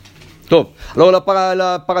Top. Alors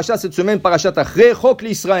la paracha cette semaine, parachat Achrei, Hok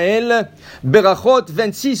L'Israel, Berachot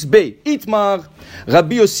 26b. Itmar,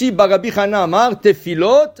 Rabbi Yossi bar Rabbi Chana Amar,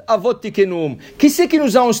 Tefilot, Avot Tikenum. Qui c'est qui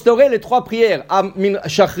nous a instauré les trois prières?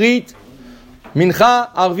 Shachrit,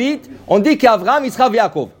 Mincha, Arvit. On dit qu'Avraham, Yitzhak,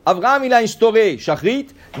 Yaakov. Avraham, il a instauré Shachrit,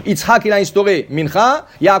 Yitzhak, il a instauré Mincha,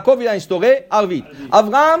 Yaakov, il a instauré Arvit.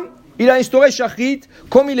 Avraham, il a instauré Shachrit,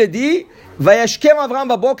 comme il est dit, Vayashkem Avraham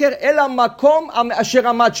baboker el hamakom asher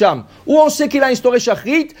amat sham. Où on sait qu'il a instauré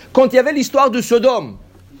Shachrit quand il y avait l'histoire de Sodome.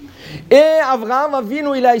 Et Avraham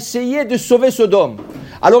Avinu, il a essayé de sauver Sodome.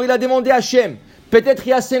 Alors il a demandé à Hachem, peut-être il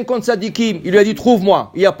y a 50 sadikim. Il lui a dit,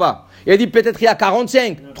 trouve-moi. Il n'y a pas. Il a dit, peut-être il y a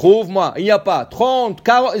 45. Trouve-moi. Il n'y a pas. 30,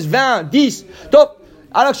 40, 20, 10. Top.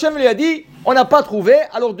 Alors Hachem lui a dit, on n'a pas trouvé.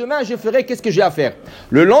 Alors demain, je ferai qu'est-ce que j'ai à faire.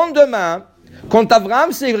 Le lendemain, quand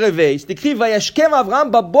Avraham s'est réveillé, c'est écrit Vayashkem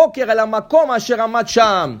Avraham baboker el hamakom asher amat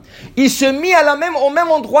sham. Il se mit au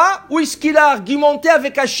même endroit où est-ce qu'il a argumenté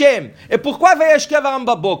avec Hachem. Et pourquoi Vayashkem Avraham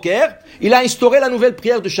baboker? Il a instauré la nouvelle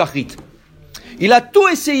prière de Shachrit. Il a tout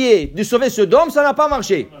essayé de sauver Sodome, ça n'a pas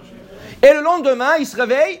marché. Et le lendemain, il se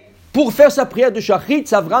réveille pour faire sa prière de Shachrit.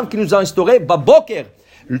 C'est Avraham qui nous a instauré baboker.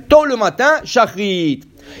 Tôt le matin, Shachrit.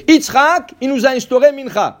 Yitzhak, il nous a instauré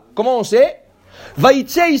Mincha. Comment on sait?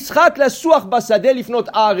 Vaïtse Yitzhak la souach basadeh lifnot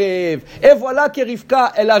arev. Et voilà que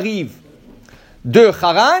Rivka, elle arrive de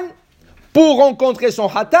Haran pour rencontrer son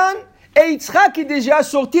Hatan. Et Yitzhak est déjà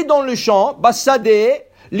sorti dans le champ, basadeh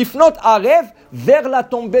lifnot arev, vers la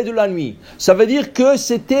tombée de la nuit. Ça veut dire que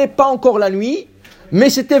c'était pas encore la nuit, mais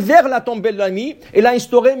c'était vers la tombée de la nuit. Il a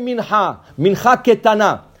instauré Mincha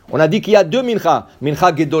Ketana. On a dit qu'il y a deux mincha.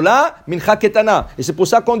 Mincha Gedola, Mincha Ketana. Et c'est pour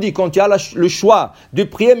ça qu'on dit, quand il y a le choix de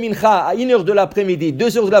prier mincha à 1h de l'après-midi,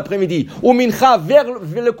 2h de l'après-midi, ou mincha vers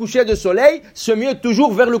le coucher de soleil, c'est mieux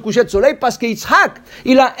toujours vers le coucher de soleil, parce que Yitzhak,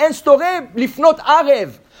 il a instauré l'ifnot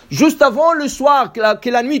arev, juste avant le soir, que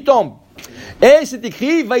la nuit tombe. Et c'est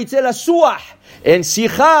écrit, Vaïtse la souah. Et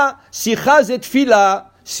sicha zet fila.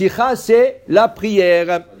 Sicha, c'est la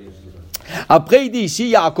prière. Après, il dit ici,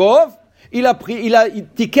 Yaakov, il a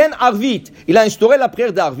tiken arvit. Il a instauré la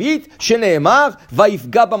prière d'arvit. Chez Nehemar,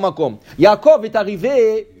 vaifga bamakom. Yaakov est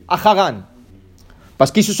arrivé à Haran. Parce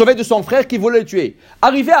qu'il se sauvait de son frère qui voulait le tuer.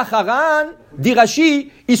 Arrivé à Haran, dit Rashi,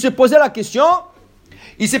 il s'est posé la question,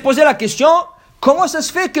 comment ça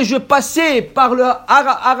se fait que je passais par le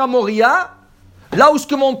Aramoria, là où ce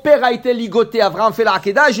que mon père a été ligoté, Avraham fait la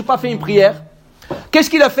Hakeda, et j'ai pas fait une prière. Qu'est-ce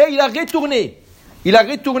qu'il a fait? Il a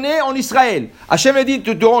retourné en Israël. Hachem a dit, ne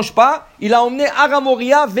te dérange pas. Il a emmené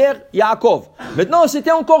Aramoria vers Yaakov. Maintenant,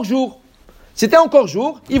 c'était encore jour.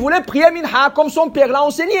 Il voulait prier Mincha comme son père l'a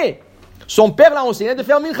enseigné. Son père l'a enseigné de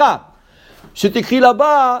faire Mincha. C'est écrit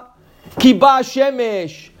là-bas, Kiba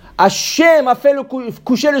Hashemesh. Hachem a fait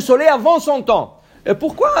coucher le soleil avant son temps. Et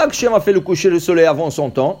pourquoi Hachem a fait le coucher le soleil avant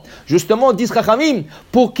son temps? Justement, dit Chachamim,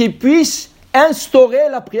 pour qu'il puisse instaurer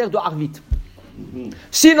la prière de Arvit.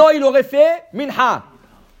 Sinon, il aurait fait Mincha.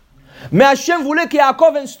 Mais Hachem voulait que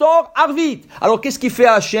Yaakov instaure Arvit. Alors, qu'est-ce qu'il fait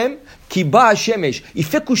Hachem? Kiba Hashemesh. Il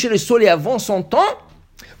fait coucher le soleil avant son temps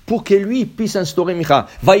pour que lui puisse instaurer Mincha.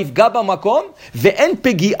 Vaifga bamakom ve'en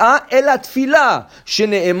pegi'a elat tfila.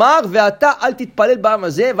 Shene'emar ve'ata al titpalel ba'am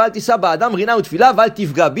hazeh ve'al tisa ba'adam rina utfila ve'al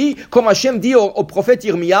tifga bi. Comme Hachem dit au prophète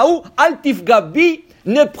Yirmiyahu, al tifga bi,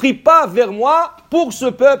 ne prie pas vers moi pour ce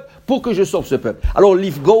peuple, pour que je sauve ce peuple. Alors,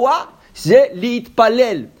 l'ifgoa, c'est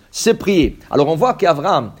l'itpalel, c'est prier. Alors on voit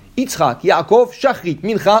qu'Avraham, Yitzhak, Yaakov, Shachrit,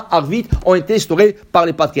 Mincha, Arvit ont été instaurés par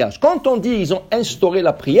les patriarches. Quand on dit ils ont instauré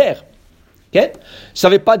la prière, okay, ça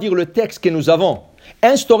ne veut pas dire le texte que nous avons.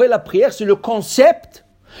 Instaurer la prière, c'est le concept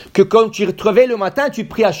que quand tu te réveilles le matin, tu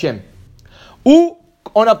pries Hachem. Ou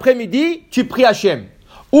en après-midi, tu pries Hachem.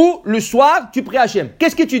 Ou le soir, tu pries Hachem.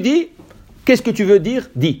 Qu'est-ce que tu dis? Qu'est-ce que tu veux dire?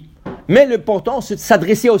 Dis. Mais l'important, c'est de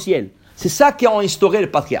s'adresser au ciel. C'est ça qui a instauré les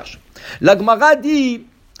patriarches. La Gemara dit,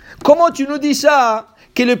 comment tu nous dis ça,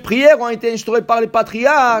 que les prières ont été instaurées par les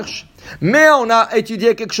patriarches, mais on a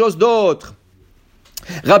étudié quelque chose d'autre.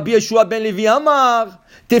 Rabbi Yeshua ben Levi Amar,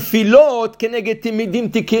 tefilot keneged timidim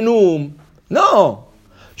tikenum. Non,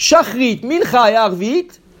 Shachrit, Mincha et Arvit,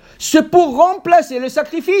 c'est pour remplacer le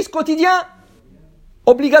sacrifice quotidien,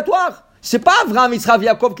 obligatoire. C'est pas Avraham, Yitzhak,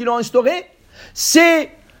 Yaakov qui l'ont instauré.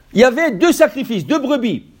 Il y avait deux sacrifices, deux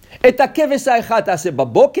brebis. Et ta kevesa echat ase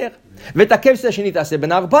baboker.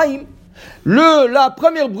 La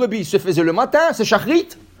première brebis se faisait le matin, c'est Shachrit.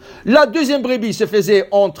 La deuxième brebis se faisait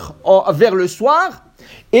vers le soir.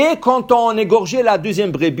 Et quand on égorgeait la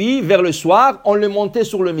deuxième brebis vers le soir, on le montait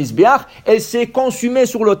sur le misbeach. Elle s'est consumée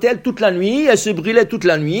sur l'autel toute la nuit. Elle se brûlait toute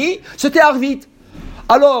la nuit. C'était Arvit.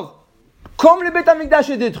 Alors, comme le Beth Amikdash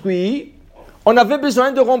est détruit, on avait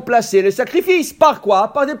besoin de remplacer les sacrifices. Par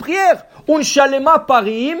quoi? Par des prières. Un shalema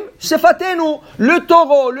parim, sefatenu. Le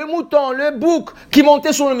taureau, le mouton, le bouc qui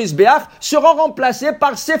montait sur le misbéach seront remplacés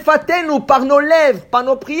par sefatenu, par nos lèvres, par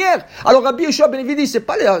nos prières. Alors Rabbi Yeshua ben Levi dit, c'est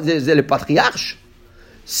pas les patriarches.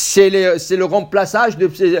 C'est le remplaçage de...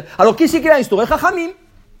 Alors qui c'est qui l'a instauré? Chachamim.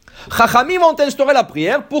 Chachamim ont instauré la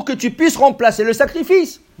prière pour que tu puisses remplacer le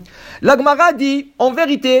sacrifice. La Gemara dit, en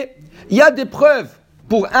vérité, il y a des preuves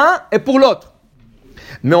pour un et pour l'autre.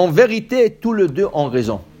 Mais en vérité, tous les deux ont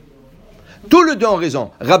raison. Tous les deux ont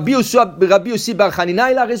raison. Rabbi aussi Bar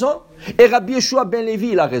Hanina, il a raison. Et Rabbi Yeshua ben Levi,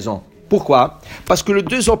 il a raison. Pourquoi? Parce que les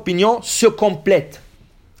deux opinions se complètent.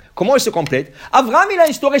 Comment elles se complètent? Abraham, il a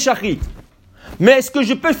instauré Shachrit. Mais est-ce que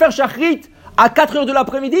je peux faire Shachrit à 4 heures de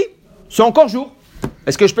l'après-midi? C'est encore jour.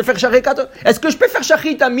 Est-ce que je peux faire Shachrit à 4 heures? Est-ce que je peux faire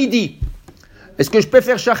Shachrit à midi? Est-ce que je peux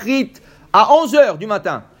faire Shachrit à 11 heures du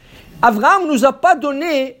matin? Abraham ne nous a pas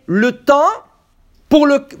donné le temps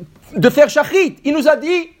de faire Shachrit. Il nous a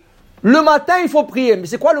dit, le matin, il faut prier. Mais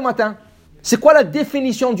c'est quoi le matin? C'est quoi la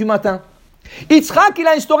définition du matin? Yitzhak, il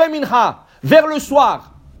a instauré Mincha vers le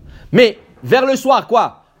soir. Mais vers le soir,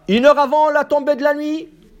 quoi? 1 heure avant la tombée de la nuit?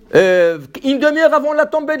 Une demi-heure avant la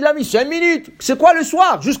tombée de la nuit? 5 minutes? C'est quoi le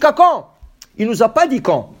soir? Jusqu'à quand? Il nous a pas dit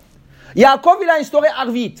quand. Yaakov, il a instauré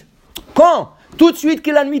Arvit. Quand? Tout de suite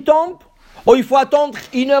que la nuit tombe? Ou il faut attendre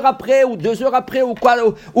 1 heure après, ou 2 heures après, ou quoi?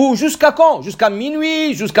 Ou jusqu'à quand? Jusqu'à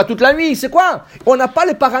minuit? Jusqu'à toute la nuit? C'est quoi? On n'a pas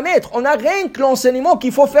les paramètres. On n'a rien que l'enseignement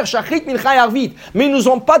qu'il faut faire Shachrit, Mincha et Arvit. Mais ils nous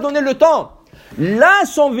ont pas donné le temps. Là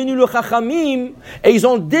sont venus le Chachamim et ils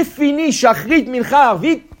ont défini Shachrit, Mincha,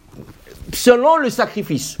 Arvit selon le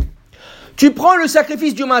sacrifice. Tu prends le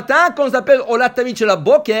sacrifice du matin, qu'on s'appelle Olat Tamid Shel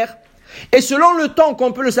Boker, et selon le temps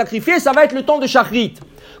qu'on peut le sacrifier, ça va être le temps de Shachrit.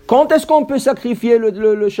 Quand est-ce qu'on peut sacrifier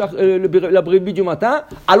la brebis du matin?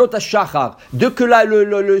 Alot HaShachar. Dès que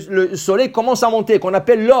le soleil commence à monter, qu'on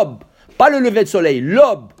appelle l'aube. Pas le lever de soleil,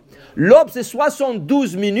 l'aube. L'aube, c'est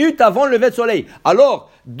 72 minutes avant le lever de soleil. Alors,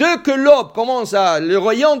 dès que l'aube commence le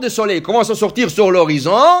rayon de soleil commence à sortir sur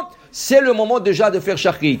l'horizon, c'est le moment déjà de faire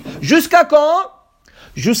Shachrit. Jusqu'à quand?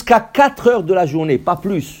 Jusqu'à 4 heures de la journée, pas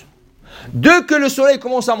plus. Dès que le soleil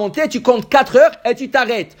commence à monter, tu comptes 4 heures et tu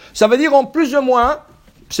t'arrêtes. Ça veut dire en plus ou moins,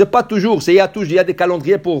 c'est pas toujours, il y a des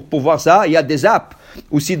calendriers pour voir ça, il y a des apps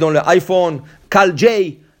aussi dans le iPhone,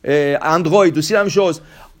 CalJ, Android, aussi la même chose.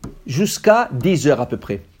 Jusqu'à 10 heures à peu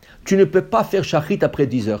près. Tu ne peux pas faire Shachrit après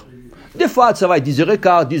 10 heures. Des fois, ça va être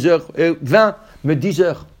 10h15, 10h20, mais 10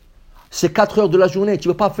 heures. C'est 4 heures de la journée, tu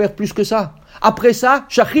ne peux pas faire plus que ça. Après ça,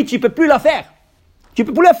 Shachrit, tu ne peux plus la faire. Tu ne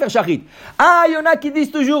peux plus la faire Shachrit. Ah, il y en a qui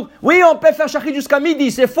disent toujours, oui, on peut faire Shachrit jusqu'à midi,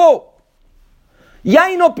 c'est faux. Il y a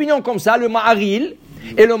une opinion comme ça, le Ma'aril.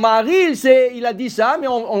 Et le Ma'aril, il a dit ça, mais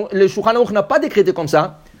le Shulchan Aruch n'a pas décrété comme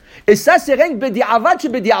ça. Et ça, c'est rien que Bedi'avad chez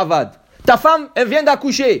Bedi'avad. Ta femme, elle vient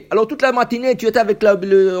d'accoucher. Alors, toute la matinée, tu étais avec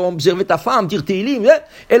on observait ta femme, dire Tehillim,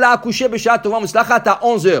 elle a accouché, Beshat Tova Muslachat, à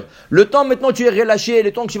 11 heures. Le temps, maintenant, tu es relâché,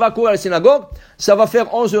 le temps que tu vas courir à la synagogue, ça va faire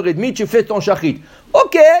 11h30, tu fais ton Shachrit.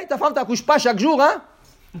 Ok, ta femme t'accouche pas chaque jour, hein?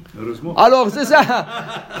 Heureusement. Alors, c'est ça.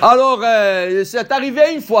 Alors, c'est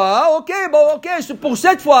arrivé une fois, ok, pour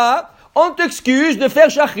cette fois, on t'excuse de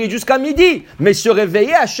faire Shachrit jusqu'à midi. Mais se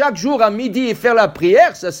réveiller à chaque jour à midi et faire la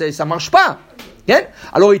prière, ça marche pas. Okay?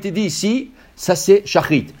 Alors, il te dit ici, ça c'est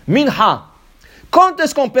Shachrit. Mincha. Quand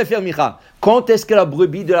est-ce qu'on peut faire Mincha? Quand est-ce que la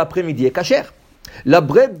brebis de l'après-midi est cachère? La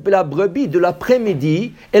brebis de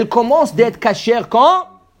l'après-midi, elle commence d'être cachère quand?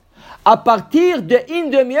 À partir d'une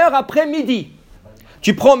demi-heure après midi.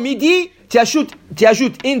 Tu prends midi, tu ajoutes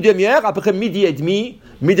une demi-heure, après midi et demi,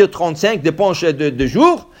 midi 35, dépend de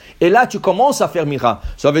jour, et là tu commences à faire Mincha.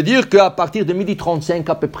 Ça veut dire qu'à partir de midi 35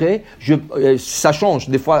 à peu près, ça change.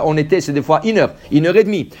 Des fois, en été, c'est des fois 1 heure et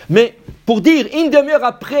demie. Mais pour dire une demi-heure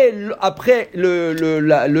après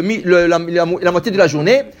la moitié de la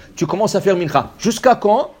journée, tu commences à faire Mincha. Jusqu'à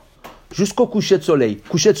quand? Jusqu'au coucher de soleil.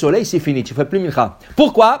 Coucher de soleil, c'est fini, tu ne fais plus Mincha.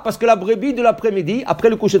 Pourquoi? Parce que la brebis de l'après-midi, après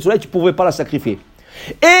le coucher de soleil, tu ne pouvais pas la sacrifier.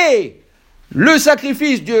 Et le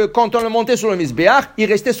sacrifice, quand on le montait sur le Misbéach, il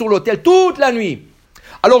restait sur l'autel toute la nuit.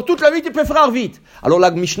 Alors toute la nuit, tu peux faire Arvit. Alors la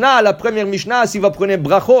première Mishnah, si vous prenez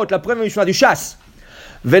Brachot, la première Mishnah du chasse.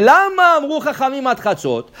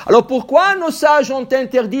 Alors pourquoi nos sages ont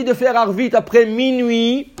interdit de faire Arvit après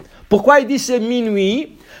minuit? Pourquoi ils disent c'est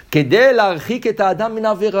minuit?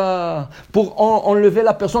 Pour enlever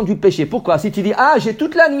la personne du péché. Pourquoi? Si tu dis, j'ai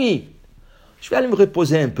toute la nuit, je vais aller me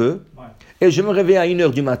reposer un peu. Et je me réveille à 1h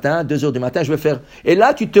du matin, 2h du matin, je vais faire... Et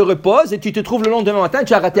là, tu te reposes et tu te trouves le lendemain matin,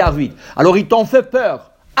 tu as raté Arvit. Alors, ils t'ont fait peur.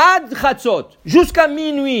 Ad chatzot, jusqu'à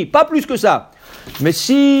minuit, pas plus que ça. Mais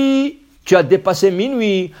si tu as dépassé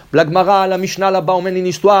minuit. Blagmara, la Mishnah là-bas, on mène une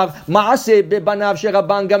histoire. Maaseh bebanav chez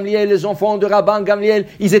Rabban Gamliel, les enfants de Rabban Gamliel,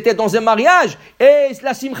 ils étaient dans un mariage et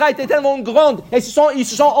la simcha était tellement grande. Et ils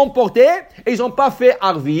se sont emportés et ils n'ont pas fait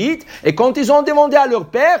Arvit. Et quand ils ont demandé à leur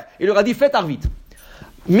père, il leur a dit faites Arvit.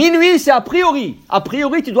 Minuit, c'est a priori. A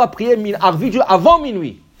priori, tu dois prier Arvit avant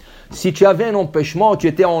minuit. Si tu avais un empêchement, tu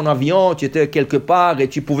étais en avion, tu étais quelque part et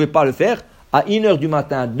tu ne pouvais pas le faire, à 1h du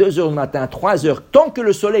matin, 2h du matin, 3h, tant que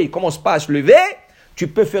le soleil ne commence pas à se lever, tu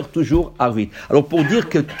peux faire toujours Arvit. Alors pour dire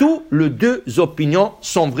que toutes les deux opinions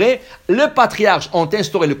sont vraies, le patriarche a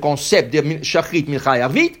instauré le concept de Shachrit, Mincha et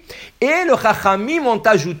Arvit, et le Chachamim ont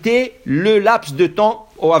ajouté le laps de temps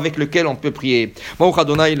avec lequel on peut prier. Baruch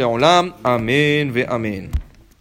Adonai Leolam, Amen ve Amen.